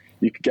bigger,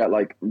 you could get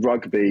like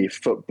rugby,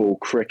 football,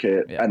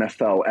 cricket,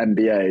 NFL,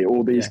 NBA,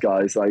 all these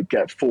guys like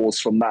get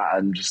 4s from that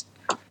and just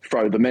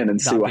throw them in and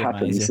see what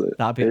happens.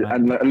 That'd be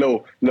amazing. And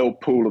a little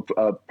pool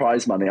of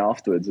prize money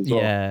afterwards as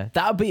well. Yeah,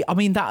 that'd be. I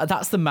mean,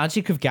 that's the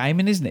magic of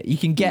gaming, isn't it? You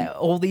can get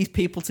all these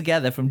people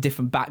together from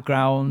different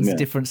backgrounds,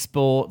 different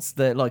sports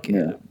that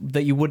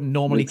that you wouldn't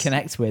normally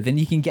connect with, and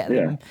you can get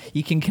them.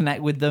 You can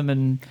connect with them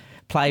and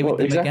play with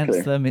them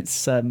against them.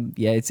 It's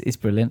it's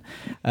brilliant.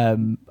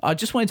 I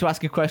just wanted to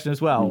ask a question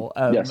as well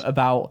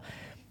about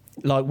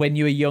like when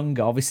you were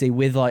younger, obviously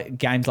with like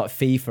games like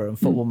FIFA and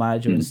Football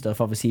Manager and stuff,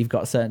 obviously you've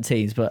got certain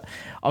teams, but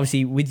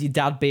obviously with your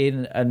dad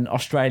being an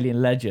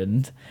Australian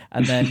legend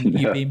and then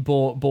you being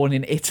born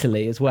in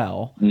Italy as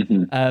well,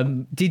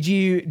 did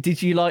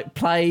you like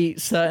play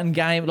certain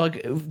game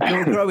like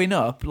growing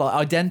up, like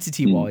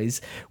identity wise,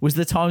 was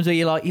there times where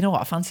you're like, you know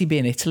what, I fancy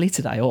being Italy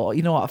today, or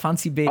you know what, I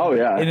fancy being in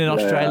an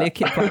Australia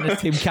kit playing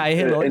as Tim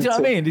Cahill, or do you know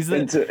what I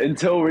mean?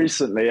 Until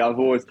recently, I've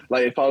always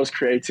like, if I was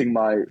creating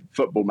my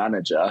Football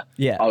Manager,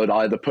 I would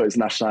either put his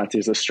nationality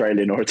as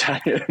Australian or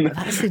Italian.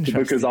 That's interesting.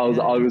 Because I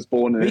was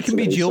born in Italy. You can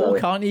be dual,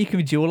 can't you? You can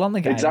be dual on the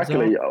game.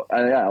 Exactly.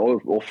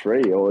 Or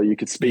 3, or you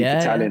could speak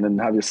Italian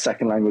and have your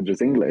second language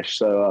as English.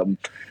 So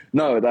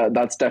no,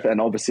 that's definitely,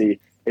 and obviously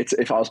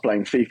if I was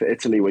playing FIFA,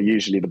 Italy were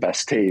usually the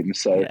best team.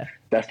 So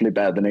definitely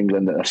better than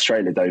England and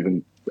Australia. I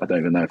don't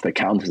even know if they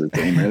count as a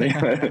team really.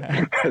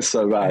 It's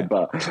so bad,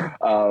 but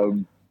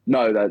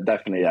no, that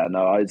definitely,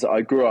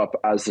 I grew up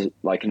as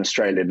like an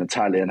Australian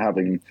Italian,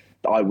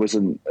 I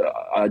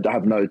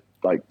have no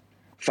like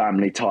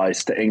family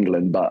ties to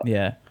England, but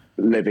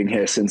living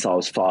here since I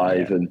was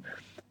 5 and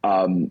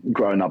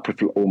growing up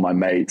with all my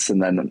mates,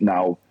 and then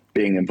now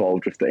being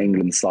involved with the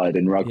England side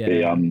in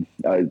rugby, I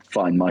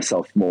find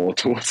myself more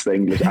towards the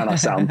English, and I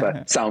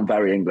sound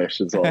very English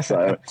as well.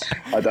 So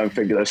I don't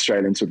think that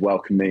Australians would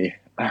welcome me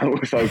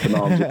with open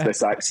arms with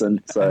this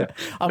accent. So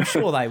I'm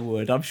sure they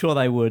would. No.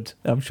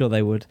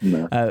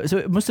 So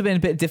it must have been a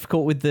bit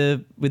difficult with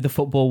the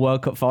Football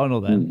World Cup final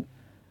then.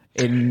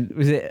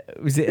 Was it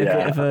a bit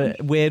of a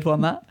weird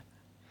one, that?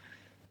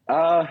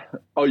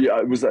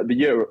 Was that the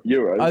Euros?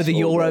 Oh, the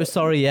Euros.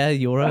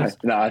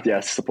 Euros. I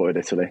supported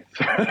Italy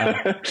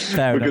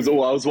fair because I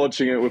was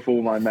watching it with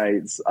all my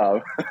mates.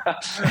 I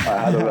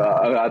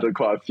had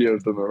quite a few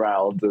of them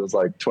around. There was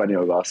like 20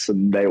 of us,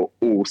 and they were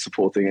all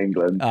supporting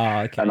England. Oh,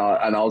 okay. And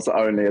I was the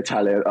only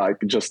Italian,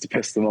 just to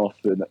piss them off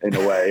in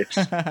a way.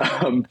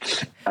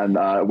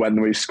 And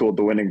when we scored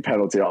the winning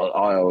penalty,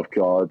 oh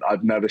god,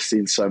 I've never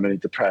seen so many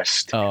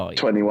depressed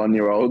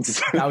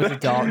 21-year-olds. That was a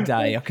dark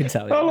day, I can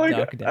tell you.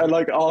 And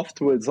like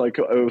afterwards, like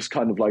it was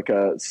kind of like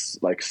a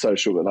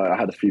social. Like I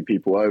had a few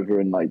people over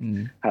and like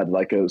had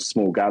like a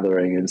small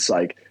gathering. And it's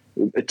like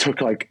it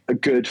took like a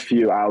good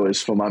few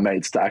hours for my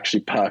mates to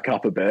actually perk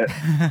up a bit.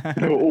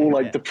 They were all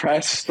like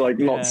depressed, like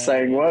not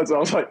saying words. I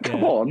was like,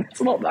 come on,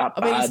 it's not that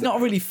bad. I mean, it's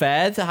not really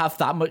fair to have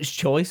that much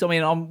choice. I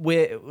mean,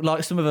 we're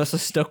like, some of us are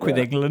stuck with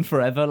England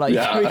forever. Like,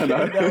 I know. You know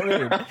what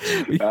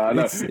I mean? I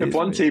know. If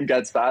one team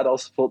gets bad, I'll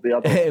support the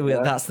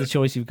other. That's the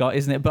choice you've got,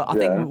 isn't it? But I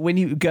think when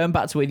you going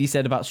back to what you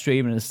said about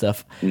streaming and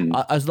stuff,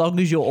 as long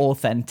as you're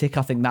authentic,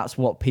 I think that's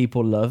what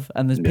people love.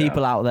 And there's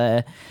people out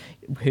there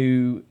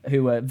who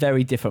are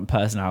very different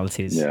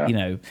personalities, you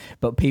know,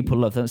 but people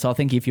love them. So I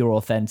think if you're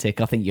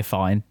authentic, I think you're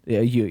fine.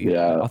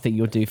 I think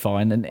you'll do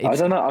fine. And I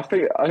don't know. I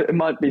think it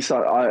might be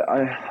so.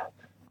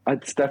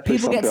 It's definitely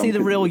people get to see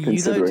the real you,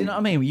 though. Do you know what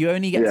I mean? You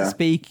only get to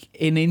speak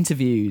in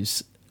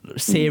interviews,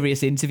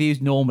 serious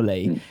interviews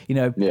normally, you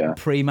know,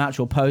 pre-match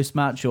or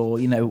post-match or,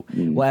 you know,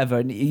 whatever.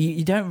 And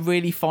you don't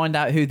really find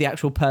out who the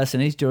actual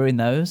person is during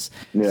those.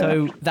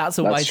 So that's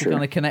a way to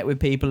kind of connect with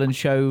people and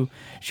show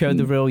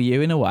the real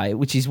you in a way,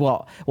 which is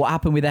what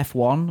happened with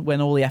F1 when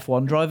all the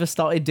F1 drivers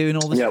started doing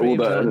all the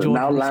streams.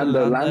 Now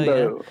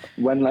Lando,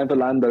 whenever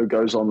Lando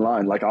goes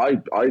online, like I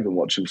even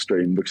watch him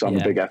stream because I'm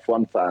a big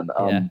F1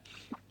 fan.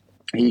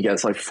 He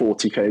gets like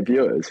 40k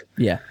viewers.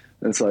 Yeah.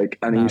 It's like,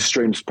 and he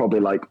streams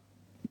probably like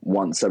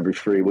once every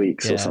 3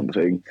 weeks or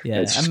something.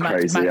 It's just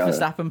crazy. Max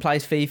Verstappen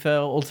plays FIFA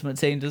Ultimate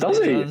Team, does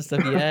he? And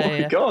stuff. Oh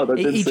my God, I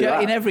didn't see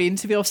that. In every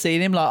interview I've seen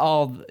him,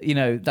 like, you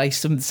know, they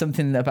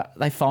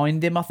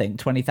fined him, I think,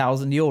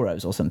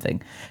 €20,000 or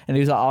something, and he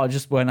was like, I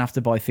just won't have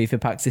to buy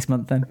FIFA packs this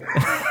month then.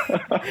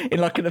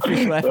 In like an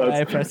official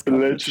FIA press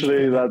conference.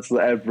 Literally, that's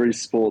every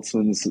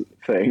sportsman's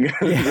thing.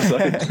 Just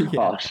like,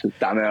 oh,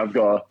 damn it,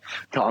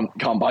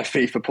 can't buy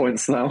FIFA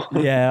points now.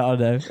 Yeah, I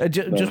know.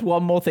 Just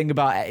one more thing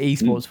about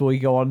esports before we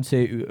go on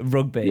to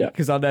rugby,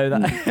 because I know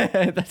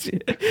that that's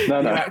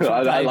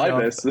I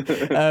like this.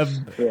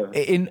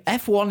 In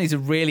F1 is a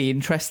really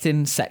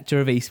interesting sector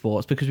of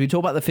esports because we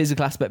talked about the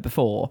physical aspect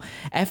before.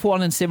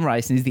 F1 and sim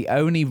racing is the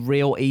only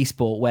real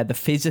esport where the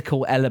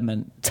physical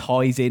element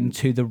ties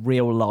into the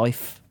real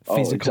life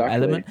physical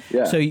element.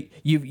 So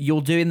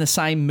you're doing the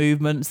same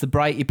movements,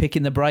 you're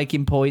picking the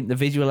braking point, the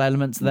visual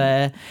elements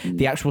there,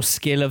 the actual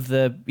skill of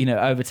the, you know,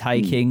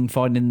 overtaking,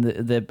 finding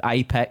the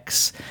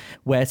apex,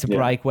 where to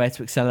brake, where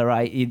to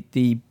accelerate,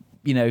 the,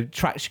 you know,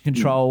 traction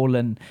control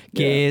and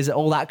gears,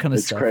 all that kind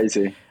of stuff. It's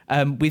crazy.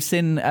 We've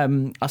seen.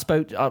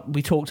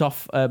 We talked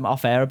off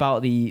air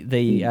about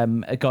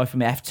a guy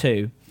from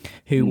F2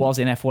 who was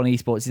in F1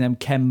 esports. His name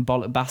Kem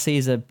Bassi,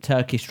 is a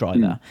Turkish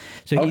driver.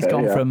 So he's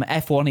gone from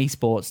F1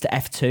 esports to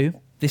F2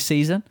 this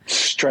season.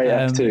 Straight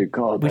F2,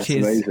 God, which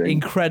is amazing.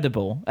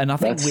 Incredible. And I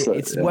think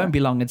it won't be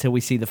long until we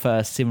see the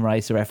first sim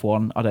racer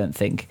F1. I don't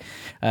think.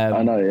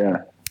 I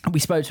know, We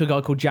spoke to a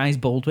guy called James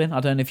Baldwin. I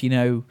don't know if you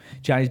know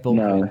James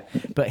Baldwin,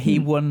 but he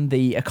won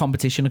a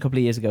competition a couple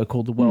of years ago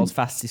called the World's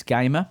Fastest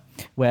Gamer,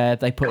 where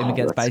they put him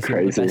against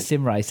basically the best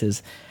sim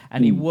racers.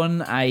 And he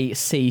won a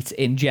seat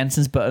in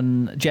Jensen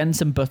Button's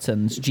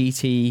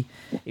GT.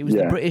 It was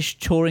the British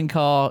Touring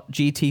Car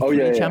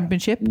GT3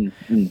 Championship.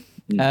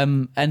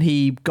 And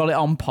he got it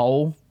on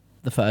pole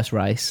the first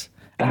race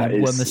and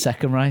then won the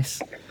second race.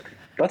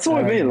 That's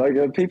what I mean.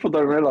 Like, people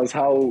don't realise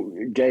how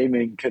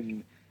gaming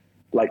can,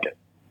 like,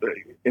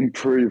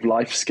 improve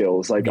life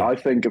skills. Like, I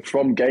think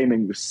from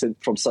gaming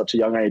from such a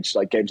young age,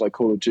 like games like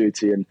Call of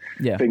Duty and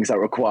things that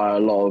require a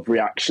lot of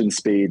reaction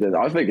speed, and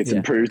I think it's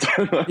improved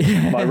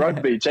my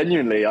rugby.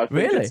 Genuinely, I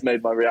think it's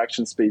made my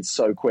reaction speed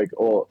so quick.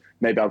 Or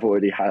maybe I've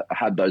already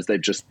had those.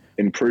 They've just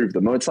improved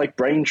them. Or it's like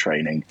brain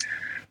training.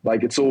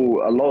 Like, it's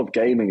all, a lot of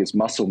gaming is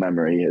muscle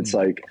memory. It's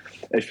like,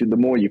 the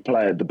more you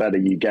play it, the better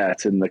you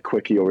get and the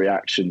quicker your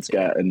reactions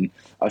get. And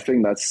I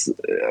think that's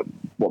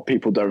what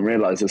people don't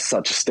realize. There's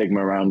such a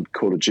stigma around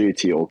Call of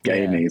Duty or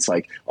gaming. It's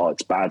like, oh,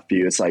 it's bad for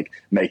you. It's like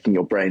making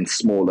your brain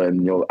smaller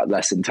and you're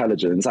less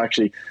intelligent. It's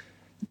actually,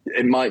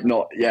 it might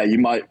not, you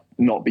might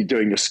not be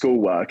doing your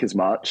schoolwork as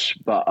much,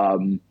 but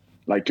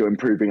like, you're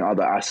improving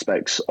other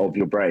aspects of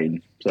your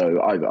brain. So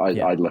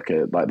I look at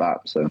it like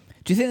that. So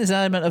do you think there's an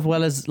element of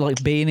well as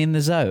like being in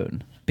the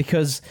zone?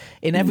 Because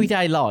in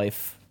everyday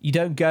life, you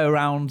don't go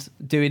around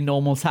doing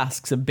normal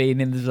tasks and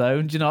being in the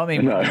zone. Do you know what I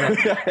mean? No.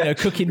 You know,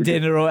 cooking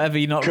dinner or whatever,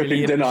 you're not cooking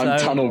really in dinner, the zone. I'm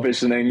tunnel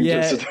visioning.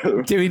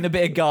 Doing a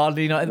bit of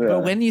gardening.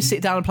 But when you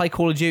sit down and play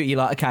Call of Duty, you're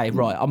like, okay,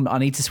 right, I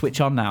need to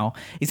switch on now.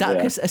 Is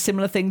that a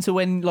similar thing to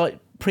when, like,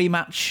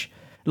 pre-match,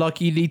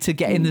 like, you need to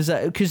get in the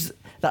zone? Because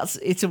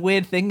it's a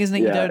weird thing, isn't it?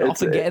 You don't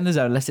often get in the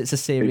zone unless it's a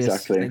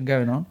serious thing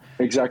going on.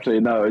 Exactly.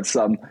 No, it's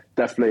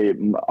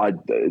definitely.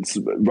 It's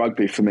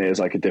rugby for me is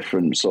like a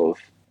different sort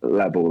of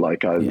level.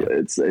 Like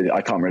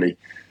I can't really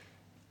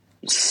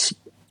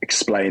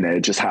explain it.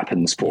 It just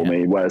happens for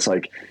me. Whereas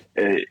like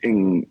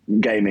in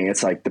gaming,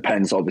 it's like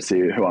depends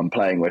obviously who I'm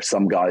playing with.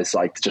 Some guys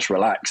like to just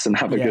relax and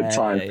have a good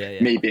time.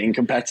 Me being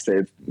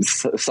competitive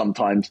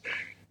sometimes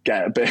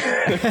get a bit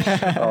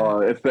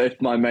if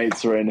my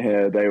mates were in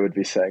here, they would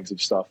be saying some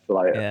stuff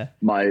like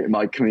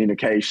my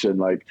communication,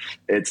 like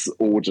it's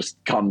all just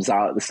comes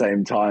out at the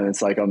same time.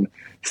 It's like I'm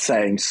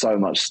saying so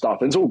much stuff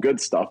and it's all good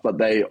stuff, but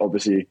they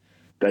obviously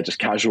they're just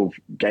casual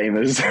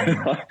gamers.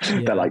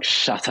 They're like,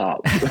 shut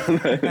up.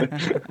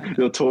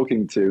 You're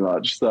talking too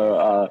much.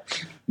 So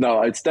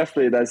no, it's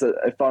definitely,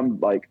 if I'm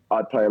like,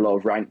 I play a lot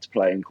of ranked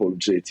play in Call of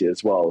Duty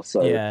as well.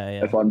 So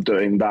if I'm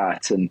doing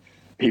that, and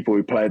people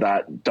who play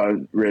that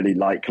don't really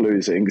like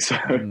losing, so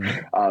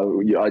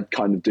I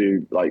kind of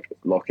do like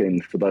lock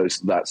in for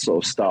that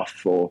sort of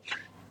stuff. Or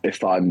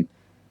if I'm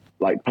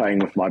like playing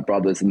with my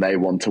brothers and they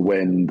want to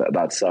win,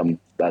 that's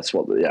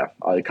what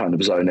I kind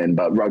of zone in.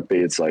 But rugby,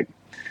 it's like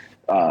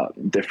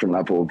different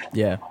level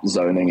of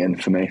zoning in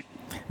for me.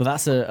 Well,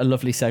 that's a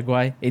lovely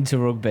segue into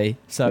rugby.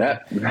 So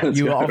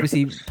you were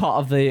obviously part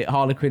of the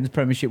Harlequins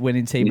Premiership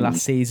winning team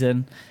last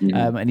season,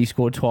 and you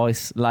scored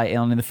twice late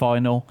on in the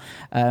final.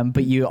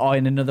 But you are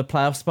in another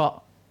playoff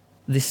spot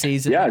this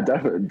season. Yeah,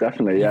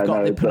 definitely. You've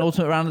got the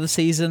penultimate round of the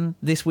season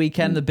this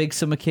weekend, the big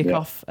summer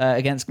kickoff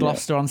against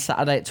Gloucester on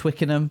Saturday at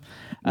Twickenham.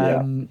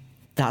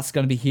 That's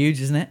going to be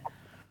huge, isn't it?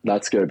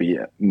 That's going to be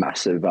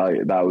massive.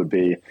 That would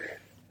be...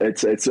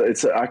 It's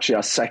actually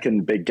our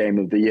second big game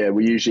of the year.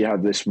 We usually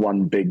have this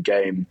one big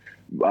game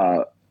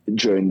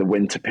during the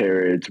winter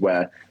period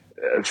where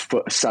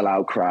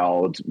sellout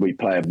crowd, we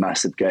play a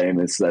massive game.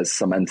 There's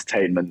some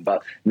entertainment,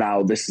 but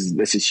now this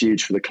is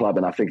huge for the club,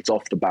 and I think it's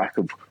off the back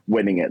of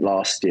winning it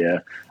last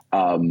year.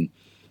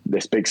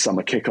 This big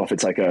summer kickoff,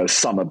 it's like a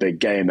summer big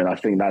game, and I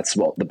think that's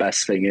what the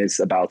best thing is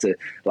about it.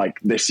 Like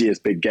this year's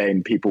big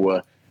game, people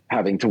were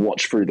having to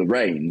watch through the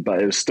rain,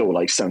 but it was still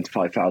like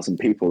 75,000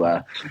 people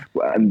there.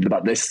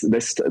 But this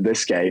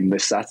game,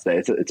 this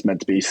Saturday, it's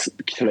meant to be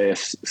clear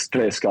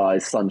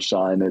skies,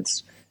 sunshine.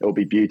 It'll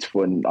be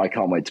beautiful, and I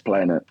can't wait to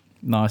play in it.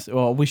 Nice.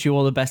 Well, I wish you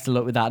all the best of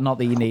luck with that. Not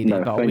that you need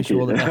it, but I wish you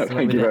all the best of luck with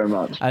it. Thank you very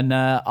much. And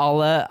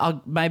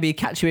I'll maybe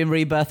catch you in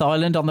Rebirth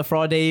Island on the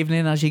Friday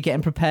evening as you're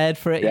getting prepared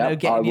for it.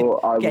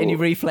 Getting your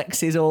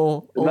reflexes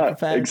all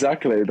prepared.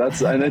 Exactly.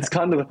 That's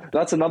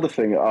another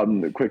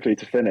thing. Quickly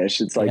to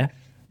finish, it's like.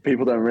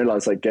 People don't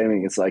realize like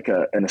gaming is like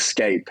an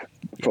escape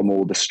from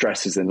all the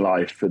stresses in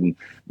life and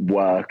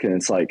work.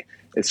 And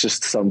it's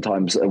just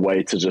sometimes a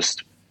way to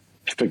just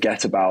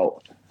forget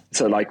about.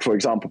 So like, for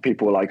example,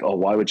 people are like, oh,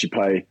 why would you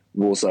play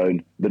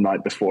Warzone the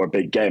night before a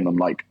big game? I'm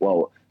like,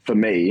 well, for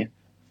me,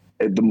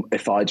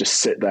 if I just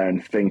sit there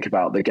and think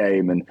about the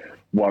game and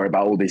worry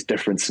about all these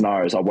different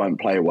scenarios, I won't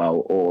play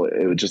well, or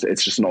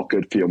it's just not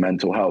good for your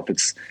mental health.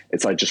 It's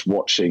like just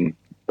watching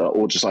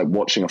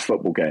a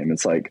football game.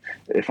 It's like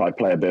if I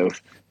play a bit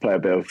of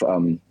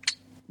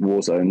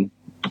Warzone,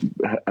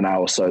 an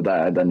hour or so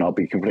there, then I'll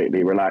be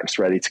completely relaxed,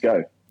 ready to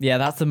go. Yeah,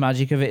 that's the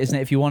magic of it, isn't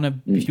it? If you want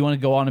to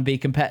go on and be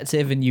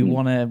competitive and you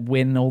want to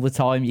win all the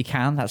time, you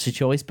can. That's your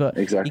choice. But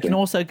you can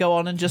also go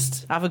on and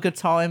just have a good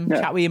time,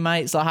 chat with your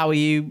mates. Like, how are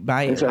you,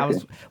 mate?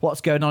 Exactly.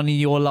 What's going on in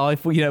your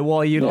life? Why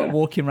are you like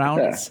walking around?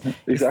 Yeah,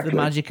 it's the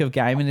magic of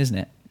gaming, isn't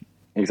it?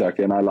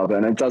 Exactly, and I love it,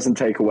 and it doesn't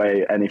take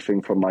away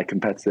anything from my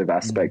competitive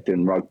aspect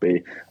in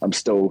rugby. I'm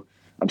still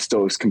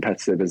as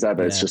competitive as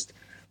ever. It's just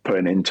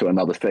putting into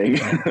another thing.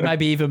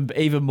 Maybe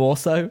even more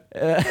so.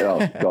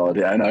 Oh God,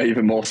 yeah, no,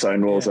 even more so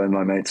in Warzone.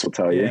 My mates will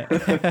tell you.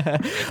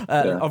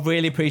 I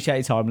really appreciate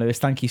your time, Lewis.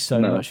 Thank you so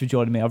much for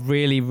joining me. I've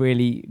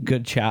really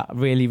good chat.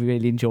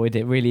 Really enjoyed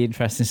it. Really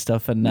interesting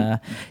stuff. And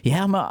I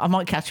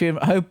might catch you in.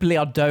 Hopefully,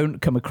 I don't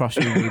come across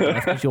you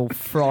because you'll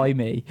fry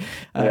me.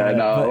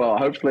 Well,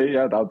 hopefully,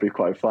 that would be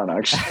quite fun.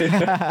 Actually,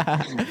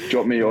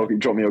 drop me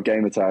your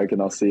gamer tag,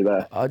 and I'll see you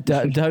there.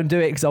 Don't do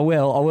it because I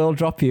will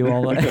drop you.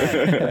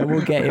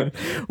 We'll get him.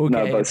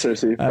 But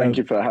seriously, thank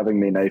you for having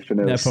me, Nathan.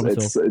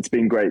 It's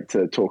been great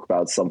to talk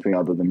about something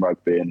other than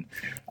rugby,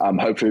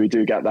 and hopefully we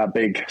do get that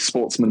big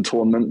sportsman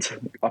tournament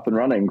up and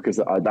running, because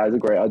that is a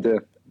great idea.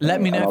 Let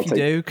me know if you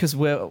do, because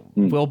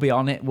we'll be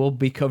on it. We'll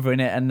be covering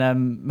it,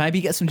 and maybe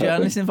get some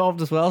journalists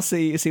involved as well.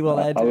 See what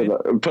they're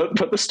doing.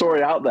 Put the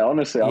story out there.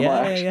 Honestly,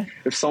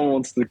 if someone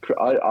wants to,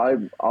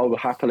 I'll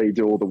happily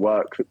do all the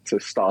work to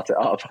start it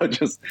up. I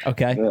just I'll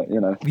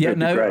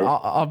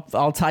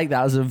take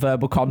that as a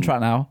verbal contract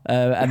now,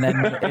 and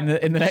then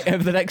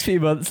over the next few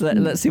months,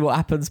 let's see what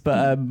happens.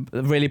 But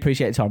really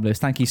appreciate your time, Lewis.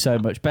 Thank you so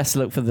much. Best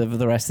of luck for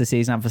the rest of the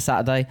season and for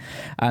Saturday.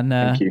 And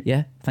thank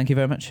you. Thank you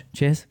very much.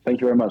 Cheers. Thank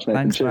you very much,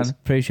 Nathan. Thanks, cheers. Man.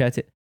 Appreciate it.